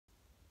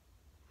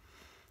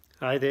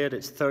Hi there,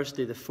 it's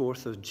Thursday the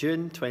 4th of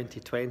June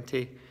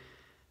 2020,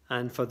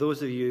 and for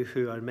those of you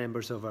who are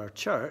members of our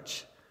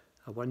church,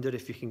 I wonder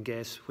if you can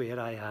guess where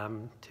I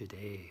am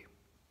today.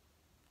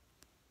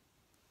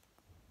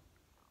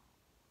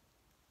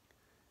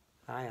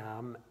 I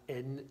am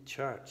in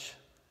church,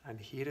 and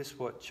here is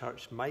what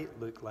church might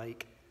look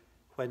like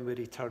when we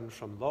return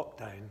from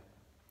lockdown,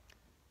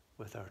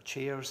 with our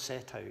chairs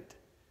set out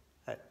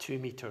at 2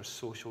 meters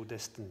social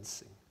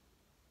distancing.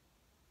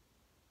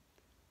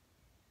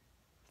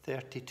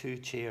 32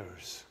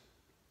 chairs,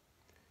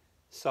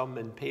 some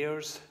in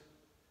pairs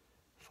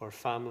for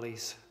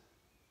families,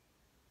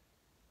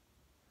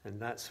 and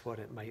that's what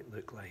it might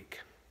look like.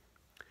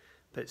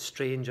 Bit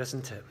strange,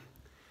 isn't it?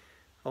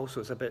 Also,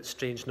 it's a bit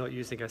strange not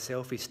using a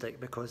selfie stick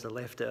because I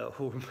left it at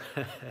home,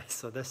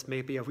 so this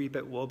may be a wee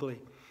bit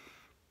wobbly.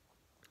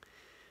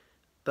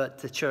 But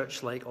the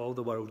church, like all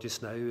the world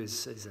just now,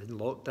 is in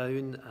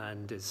lockdown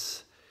and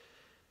is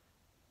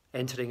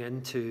entering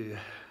into,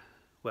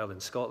 well,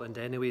 in Scotland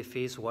anyway,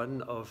 phase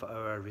 1 of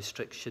our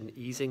restriction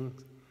easing.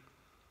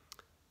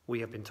 We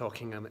have been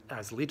talking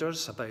as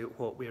leaders about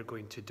what we're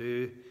going to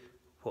do,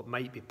 what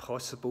might be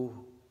possible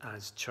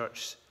as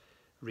church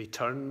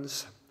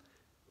returns,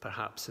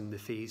 perhaps in the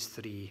phase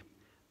 3.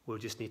 We'll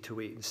just need to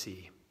wait and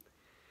see.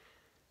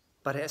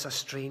 But it's a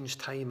strange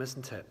time,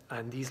 isn't it?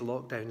 And these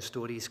lockdown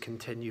stories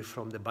continue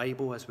from the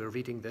Bible as we're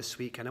reading this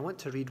week. And I want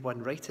to read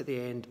one right at the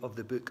end of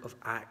the book of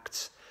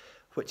Acts,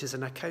 which is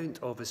an account,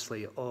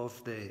 obviously,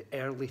 of the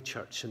early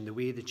church and the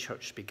way the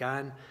church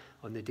began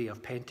on the day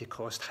of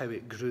Pentecost, how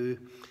it grew.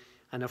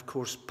 And of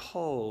course,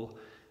 Paul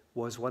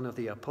was one of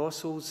the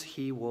apostles.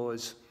 He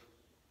was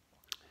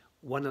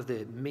one of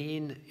the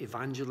main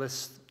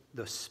evangelists,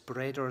 the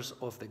spreaders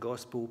of the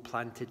gospel,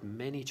 planted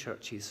many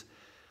churches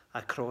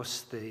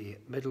across the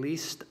Middle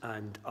East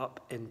and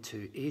up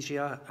into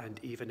Asia and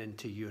even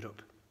into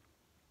Europe.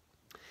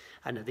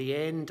 And at the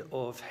end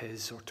of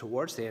his, or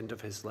towards the end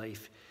of his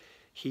life,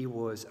 he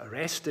was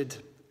arrested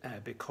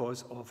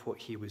because of what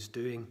he was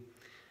doing,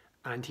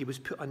 and he was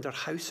put under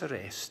house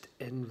arrest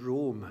in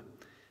Rome.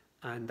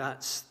 And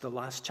that's the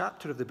last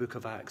chapter of the book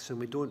of Acts, and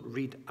we don't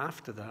read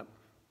after that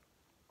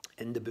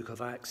in the book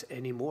of Acts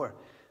anymore.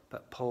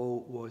 But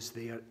Paul was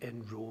there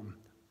in Rome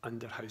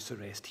under house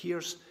arrest.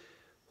 Here's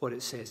what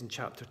it says in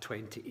chapter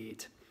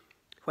 28.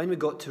 When we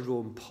got to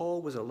Rome,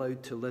 Paul was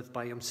allowed to live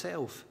by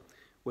himself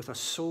with a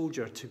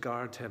soldier to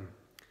guard him.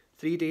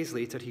 3 days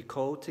later, he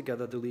called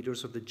together the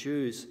leaders of the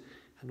Jews,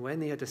 and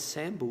when they had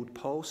assembled,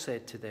 Paul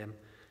said to them,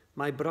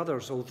 "My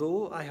brothers,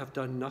 although I have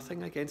done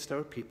nothing against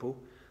our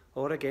people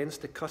or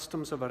against the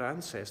customs of our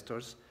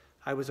ancestors,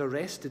 I was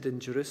arrested in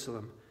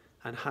Jerusalem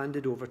and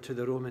handed over to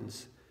the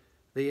Romans.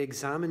 They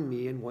examined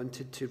me and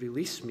wanted to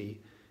release me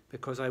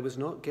because I was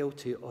not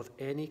guilty of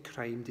any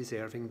crime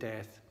deserving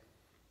death.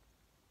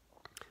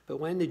 But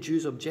when the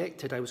Jews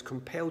objected, I was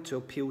compelled to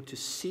appeal to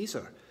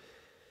Caesar.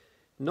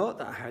 Not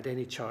that I had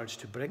any charge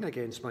to bring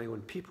against my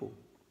own people.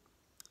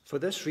 For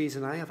this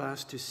reason I have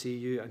asked to see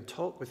you and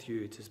talk with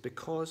you. It is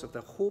because of the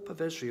hope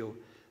of Israel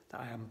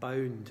that I am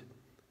bound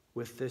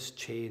with this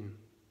chain."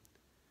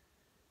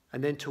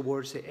 And then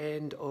towards the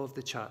end of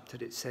the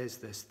chapter it says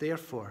this,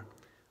 "Therefore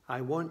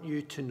I want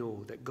you to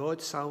know that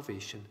God's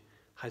salvation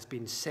has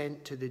been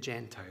sent to the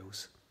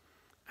Gentiles,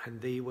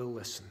 and they will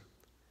listen."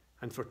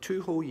 And for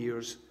 2 whole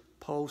years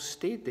Paul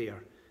stayed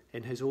there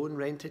in his own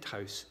rented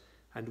house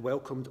and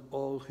welcomed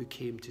all who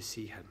came to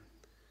see him.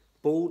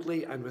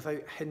 Boldly and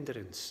without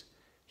hindrance,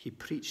 he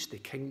preached the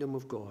kingdom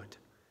of God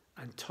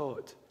and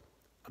taught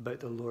about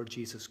the Lord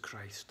Jesus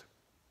Christ.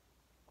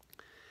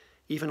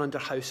 Even under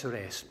house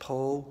arrest,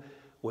 Paul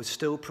was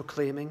still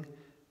proclaiming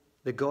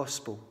the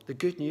gospel, the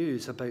good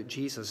news about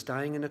Jesus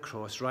dying on a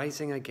cross,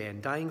 rising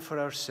again, dying for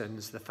our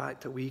sins, the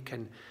fact that we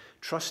can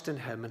trust in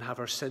him and have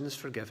our sins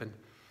forgiven,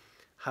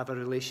 have a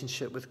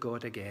relationship with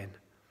God again,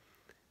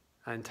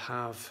 and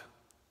have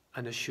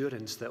an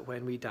assurance that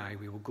when we die,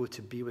 we will go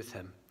to be with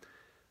him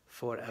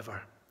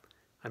forever.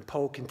 And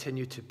Paul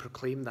continued to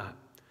proclaim that.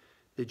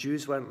 The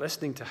Jews weren't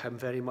listening to him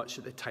very much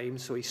at the time,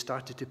 so he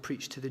started to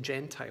preach to the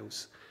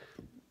Gentiles.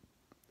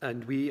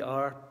 And we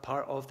are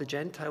part of the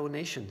Gentile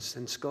nations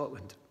in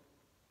Scotland.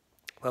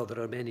 Well,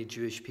 there are many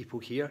Jewish people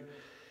here.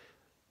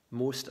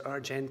 Most are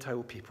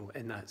Gentile people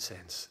in that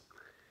sense.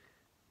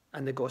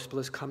 And the gospel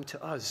has come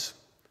to us,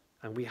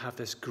 and we have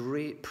this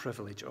great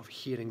privilege of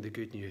hearing the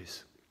good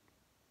news.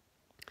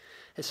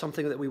 It's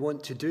something that we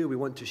want to do. We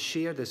want to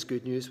share this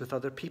good news with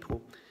other people.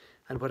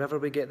 And wherever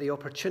we get the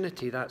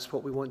opportunity, that's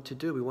what we want to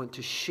do. We want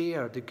to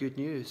share the good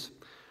news.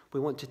 We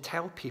want to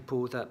tell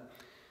people that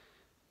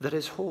there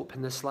is hope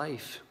in this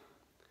life.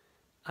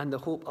 And the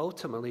hope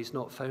ultimately is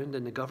not found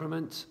in the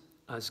government,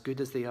 as good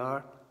as they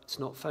are. It's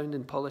not found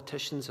in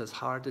politicians, as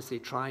hard as they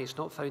try. It's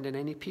not found in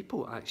any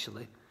people,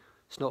 actually.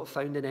 It's not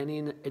found in any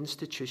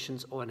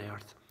institutions on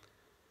earth.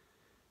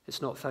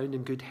 It's not found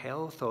in good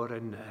health or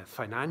in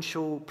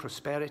financial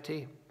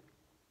prosperity.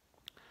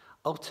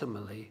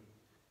 Ultimately,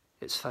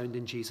 it's found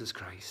in Jesus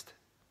Christ.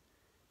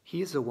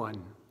 He is the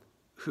one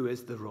who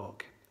is the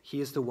rock. He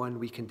is the one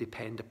we can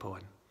depend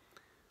upon.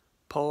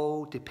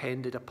 Paul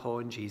depended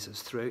upon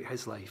Jesus throughout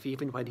his life,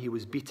 even when he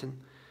was beaten,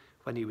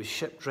 when he was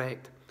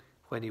shipwrecked,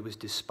 when he was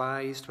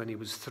despised, when he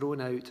was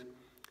thrown out.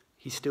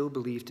 He still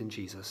believed in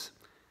Jesus.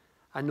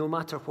 And no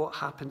matter what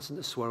happens in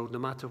this world, no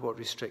matter what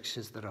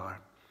restrictions there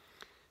are,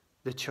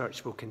 the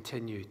church will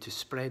continue to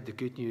spread the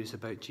good news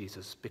about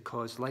Jesus,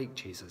 because like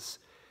Jesus,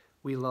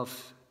 we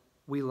love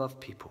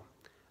people,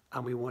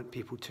 and we want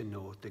people to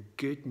know the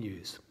good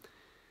news.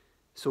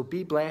 So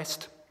be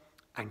blessed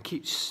and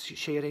keep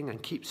sharing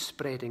and keep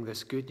spreading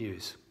this good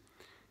news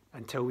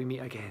until we meet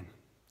again.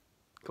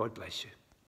 God bless you.